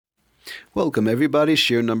Welcome everybody,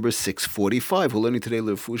 share number 645. We're learning today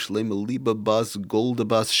L'Refuah Shlema Liba Bas Golda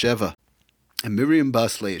Bas Sheva and Miriam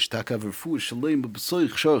Bas Leish Takav L'Refuah Shlema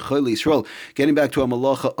B'Soich Shor Chayli Yisrael. Getting back to our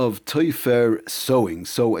malacha of Tofer sewing.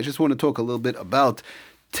 So I just want to talk a little bit about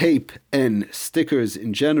tape and stickers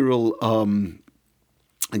in general.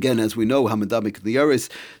 Again, as we know, Hamadabik Liyaris,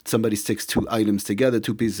 somebody sticks two items together,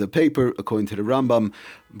 two pieces of paper, according to the Rambam,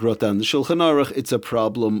 brought down the Shulchan Aruch, it's a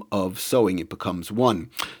problem of sewing. It becomes one.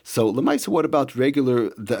 So, Lamaisa, what about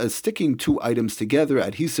sticking two items together,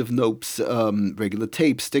 adhesive notes, regular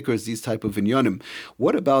tape, stickers, these type of inyanim?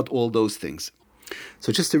 What about all those things?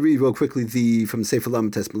 So just to read real quickly from Sefer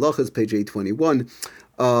Lamed Malachas, page 821,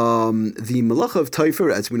 the malacha of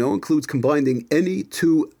Tofer, as we know, includes combining any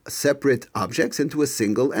two separate objects into a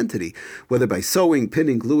single entity, whether by sewing,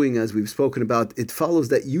 pinning, gluing, as we've spoken about. It follows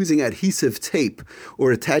that using adhesive tape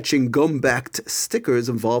or attaching gum-backed stickers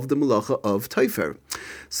involve the malacha of Tofer.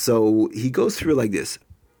 So he goes through like this.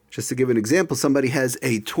 Just to give an example, somebody has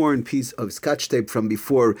a torn piece of Scotch tape from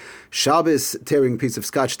before Shabbos. Tearing a piece of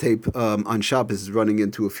Scotch tape on Shabbos is running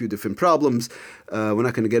into a few different problems. We're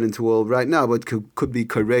not going to get into all right now, but could be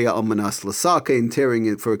Korea Almanas Lasake, tearing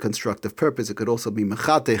it for a constructive purpose. It could also be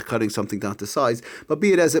Mechatech, cutting something down to size. But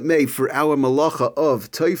be it as it may, for our malacha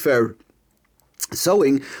of Tofer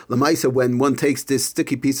sewing, Lamaisa, when one takes this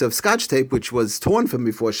sticky piece of Scotch tape, which was torn from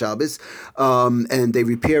before Shabbos, and they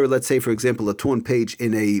repair, let's say, for example, a torn page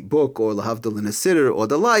in a book, or lahavdil in a siddur, or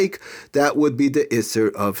the like, that would be the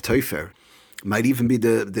Isser of Tofer. Might even be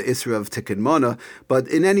the Isra of Tikkun Mana. But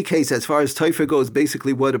in any case, as far as Tofer goes,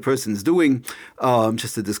 basically what a person's doing,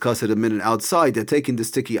 just to discuss it a minute outside, they're taking the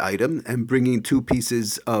sticky item and bringing two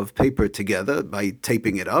pieces of paper together by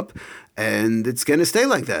taping it up, and it's going to stay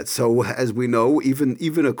like that. So as we know,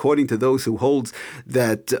 even according to those who hold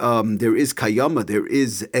that there is kayama, there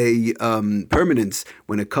is a permanence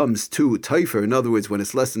when it comes to Tofer. In other words, when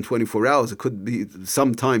it's less than 24 hours, it could be,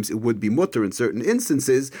 sometimes it would be mutter in certain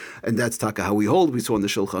instances, and that's taka how we hold. We saw in the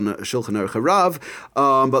Shulchan Aruch Harav,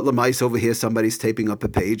 but Lamais over here, somebody's taping up a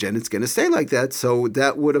page, and it's going to stay like that. So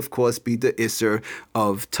that would, of course, be the Isser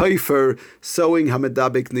of Tofer. Sewing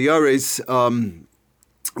Hamadabik Niyaris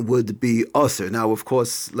would be usher. Now, of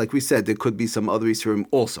course, like we said, there could be some other Isurim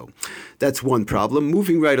also. That's one problem.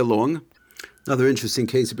 Moving right along. Another interesting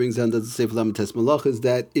case it brings down the Sefer Lamed Malachas,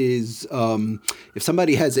 that is, if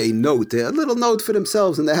somebody has a note, a little note for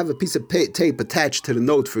themselves, and they have a piece of tape attached to the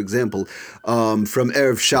note, for example, from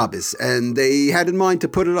Erev Shabbos, and they had in mind to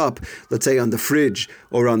put it up, let's say, on the fridge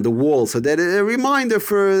or on the wall, so that a reminder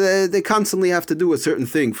for, they constantly have to do a certain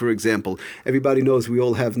thing, for example. Everybody knows we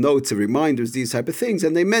all have notes and reminders, these type of things,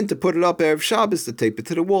 and they meant to put it up Erev Shabbos, to tape it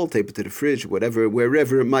to the wall, tape it to the fridge, whatever,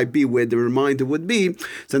 wherever it might be, where the reminder would be.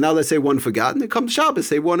 So now let's say one forgot, and it comes Shabbos,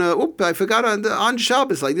 they want to, I forgot on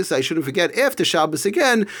Shabbos like this, I shouldn't forget after Shabbos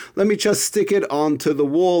again, let me just stick it onto the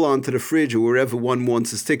wall, onto the fridge, or wherever one wants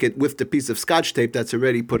to stick it with the piece of Scotch tape that's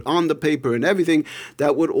already put on the paper and everything.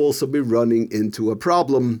 That would also be running into a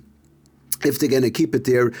problem. If they're going to keep it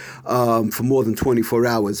there for more than 24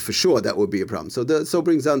 hours, for sure, that would be a problem. So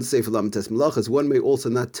brings down the Sefer Lamed Malachas. One may also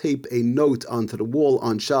not tape a note onto the wall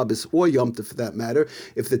on Shabbos or Yom Tov, for that matter,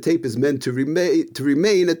 if the tape is meant to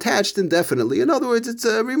remain attached indefinitely. In other words, it's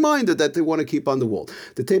a reminder that they want to keep on the wall.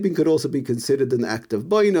 The taping could also be considered an act of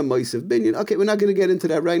baina, ma'asav binyan. Okay, we're not going to get into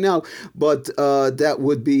that right now, but that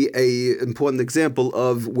would be a important example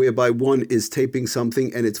of whereby one is taping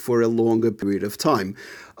something and it's for a longer period of time.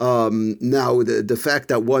 Now, the fact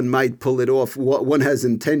that one might pull it off, one has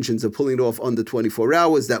intentions of pulling it off under 24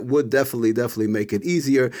 hours, that would definitely make it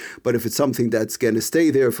easier. But if it's something that's going to stay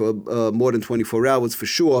there for more than 24 hours, for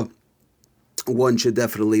sure, one should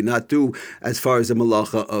definitely not do as far as the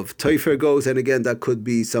malacha of Tofer goes. And again, that could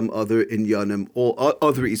be some other inyanim or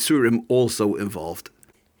other isurim also involved.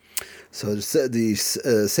 So the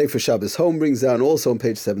Sefer Shabbos Home brings down also on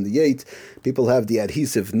page 78, people have the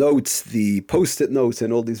adhesive notes, the post-it notes,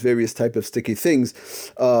 and all these various type of sticky things.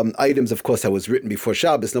 Items, of course, that was written before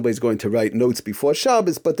Shabbos. Nobody's going to write notes before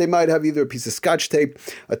Shabbos, but they might have either a piece of Scotch tape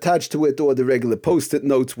attached to it or the regular post-it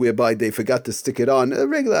notes whereby they forgot to stick it on. A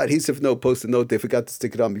regular adhesive note, post-it note, they forgot to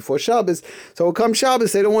stick it on before Shabbos. So when come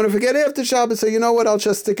Shabbos, they don't want to forget after Shabbos, so you know what, I'll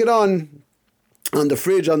just stick it on the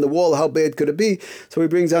fridge, on the wall. How bad could it be? So he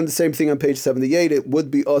brings down the same thing on page 78. It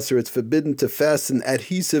would be usher. It's forbidden to fasten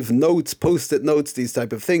adhesive notes, post-it notes, these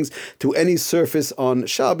type of things, to any surface on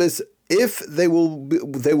Shabbos if they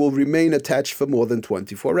will remain attached for more than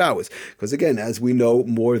 24 hours. Because again, as we know,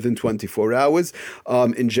 more than 24 hours.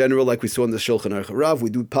 In general, like we saw in the Shulchan Aruch Harav, we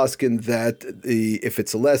do paskin that if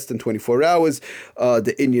it's less than 24 hours,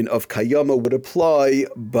 the inyan of kayama would apply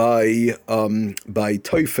by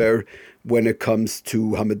Tofer, when it comes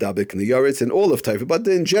to Hamadabik and the Yaretz and all of Tofer. But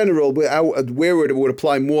in general, where it would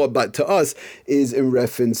apply more but to us is in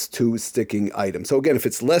reference to sticking items. So again, if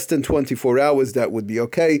it's less than 24 hours, that would be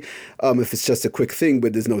okay. If it's just a quick thing,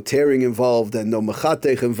 but there's no tearing involved and no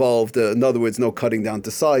machatech involved, in other words, no cutting down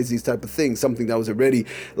to size, these type of things, something that was already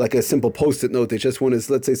like a simple post-it note. They just want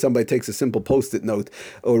to, let's say somebody takes a simple post-it note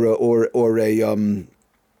or a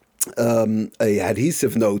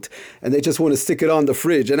adhesive note, and they just want to stick it on the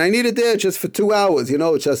fridge, and I need it there just for 2 hours,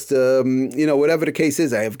 just whatever the case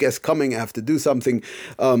is. I have guests coming, I have to do something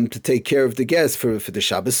to take care of the guests for the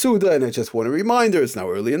Shabbos Suda, and I just want a reminder, it's now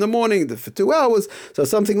early in the morning for 2 hours, so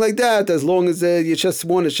something like that, as long as you just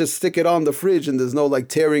want to just stick it on the fridge and there's no like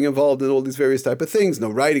tearing involved and all these various type of things,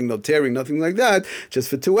 no writing, no tearing, nothing like that, just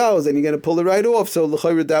for 2 hours, and you're going to pull it right off, so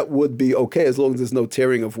l'chayra that would be okay as long as there's no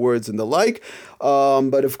tearing of words and the like.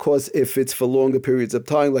 But of course, if it's for longer periods of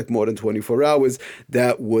time, like more than 24 hours,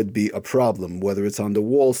 that would be a problem. Whether it's on the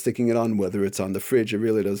wall, sticking it on, whether it's on the fridge, it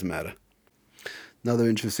really doesn't matter. Another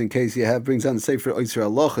interesting case you have brings on the Sefer Oisra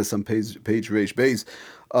Halachos on page Reish Beis.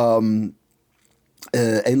 Ein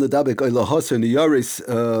ledabek oila haser niyaris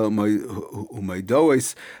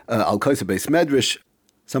umaydois al kaisa beis medrash.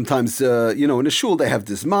 Sometimes, in a shul they have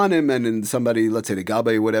this manim, and in somebody, let's say the gabe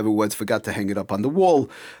or whatever was, forgot to hang it up on the wall,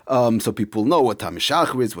 so people know what time is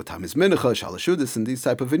shachris, what time is mincha, shalashudis, and these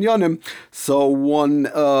type of inyanim. So one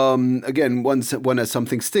has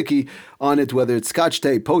something sticky on it, whether it's Scotch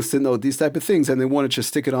tape, post-it note, these type of things, and they want to just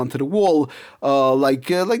stick it onto the wall, like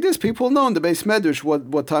this. People know in the Beis Medrash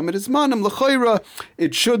what time it is manim. L'chayra,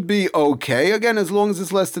 it should be okay. Again, as long as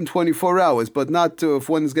it's less than 24 hours, but not if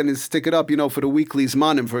one's going to stick it up, for the weekly's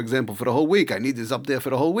manim, for example, for the whole week. I need this up there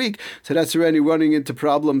for the whole week. So that's already running into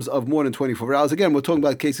problems of more than 24 hours. Again, we're talking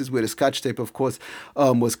about cases where the Scotch tape, of course,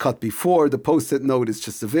 was cut before. The post-it note is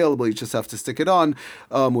just available. You just have to stick it on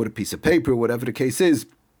with a piece of paper, whatever the case is,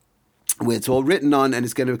 where it's all written on, and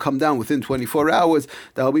it's going to come down within 24 hours,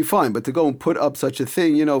 that'll be fine. But to go and put up such a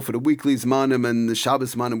thing, for the weekly Zmanim and the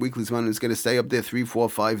Shabbos Zmanim, weekly Zmanim is going to stay up there 3, 4,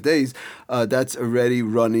 5 days, that's already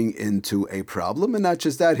running into a problem. And not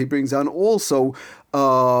just that, he brings on also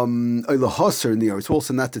it's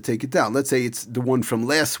also not to take it down. Let's say it's the one from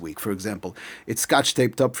last week, for example. It's Scotch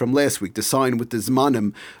taped up from last week, the sign with the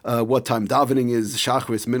Zmanim, what time davening is,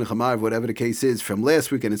 Shachris, Mincha, Ma'ariv, whatever the case is, from last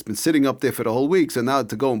week, and it's been sitting up there for the whole week. So now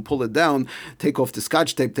to go and pull it down, take off the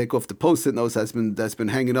Scotch tape, take off the post-it notes that's been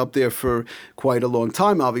hanging up there for quite a long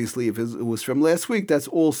time. Obviously, if it was from last week, that's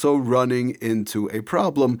also running into a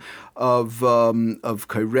problem of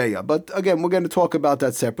Kaireya. But again, we're going to talk about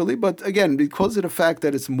that separately. But again, because of the fact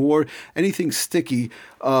that it's more anything sticky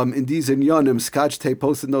in these inyanim, Scotch tape,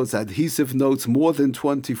 post-it notes, adhesive notes, more than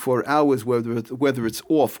 24 hours, whether it's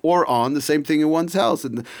off or on, the same thing in one's house,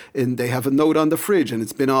 and they have a note on the fridge, and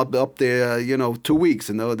it's been up there, 2 weeks,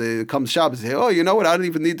 and there comes Shabbos, and say, oh, you know what, I don't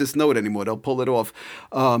even need this note anymore, they'll pull it off.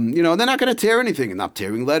 They're not going to tear anything. I'm not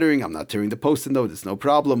tearing lettering, I'm not tearing the post-it note, it's no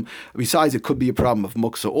problem. Besides, it could be a problem of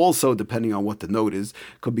muksa also, depending on what the note is,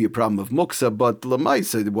 could be a problem of muksa, but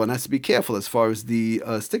lamaisa, one has to be careful as far as the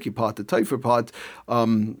sticky part, the Tofer part,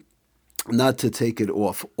 not to take it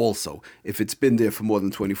off also, if it's been there for more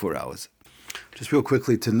than 24 hours. Just real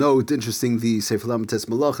quickly to note, interesting, the Sefer Lametes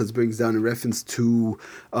Malachas brings down a reference to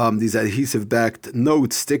these adhesive-backed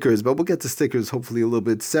note stickers, but we'll get to stickers hopefully a little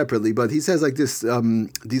bit separately. But he says like this,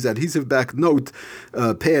 these adhesive-backed note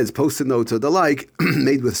pads, post-it notes or the like,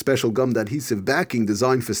 made with special gummed adhesive backing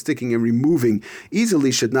designed for sticking and removing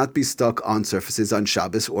easily, should not be stuck on surfaces on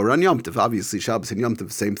Shabbos or on Yom Tov. Obviously, Shabbos and Yom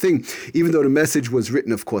Tov, same thing. Even though the message was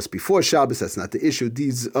written, of course, before Shabbos, that's not the issue.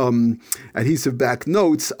 These adhesive-backed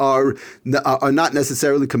notes are not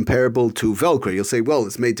necessarily comparable to Velcro. You'll say, well,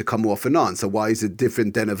 it's made to come off and on, so why is it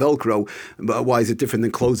different than a Velcro? Why is it different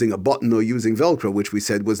than closing a button or using Velcro, which we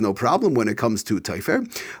said was no problem when it comes to Tofer?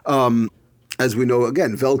 As we know,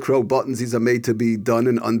 again, Velcro buttons, these are made to be done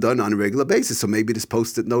and undone on a regular basis. So maybe this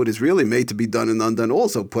post-it note is really made to be done and undone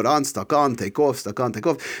also. Put on, stuck on, take off, stuck on, take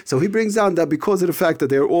off. So he brings down that because of the fact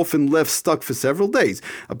that they're often left stuck for several days.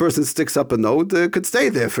 A person sticks up a note, could stay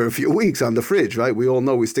there for a few weeks on the fridge, right? We all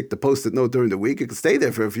know we stick the post-it note during the week. It could stay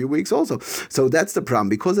there for a few weeks also. So that's the problem.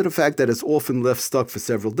 Because of the fact that it's often left stuck for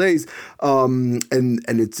several days, and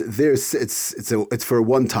it's for a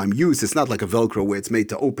one-time use. It's not like a Velcro where it's made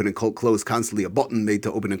to open and close constantly, a button made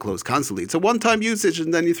to open and close constantly. It's a one-time usage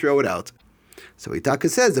and then you throw it out. So Itaka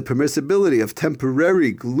says the permissibility of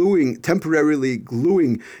temporarily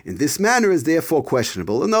gluing in this manner is therefore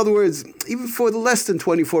questionable. In other words, even for the less than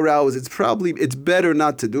 24 hours, it's better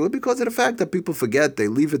not to do it because of the fact that people forget, they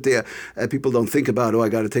leave it there, people don't think about, I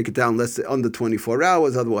got to take it down under 24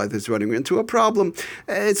 hours, otherwise it's running into a problem.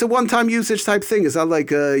 It's a one-time usage type thing. It's not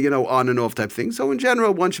like on and off type thing. So in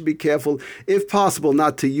general, one should be careful, if possible,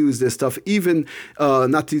 not to use this stuff, even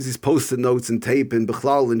not to use these post-it notes and tape and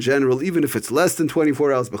Bechlal in general, even if it's less than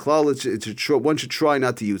 24 hours, Bechlal, one should try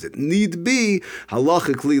not to use it. Need be,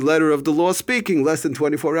 halachically, letter of the law speaking, less than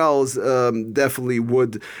 24 hours definitely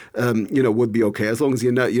would be okay, as long as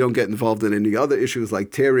you don't get involved in any other issues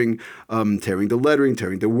like tearing the lettering,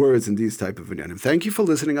 tearing the words, and these type of inyanim. Thank you for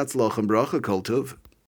listening. Atzlach and bracha, kol tov.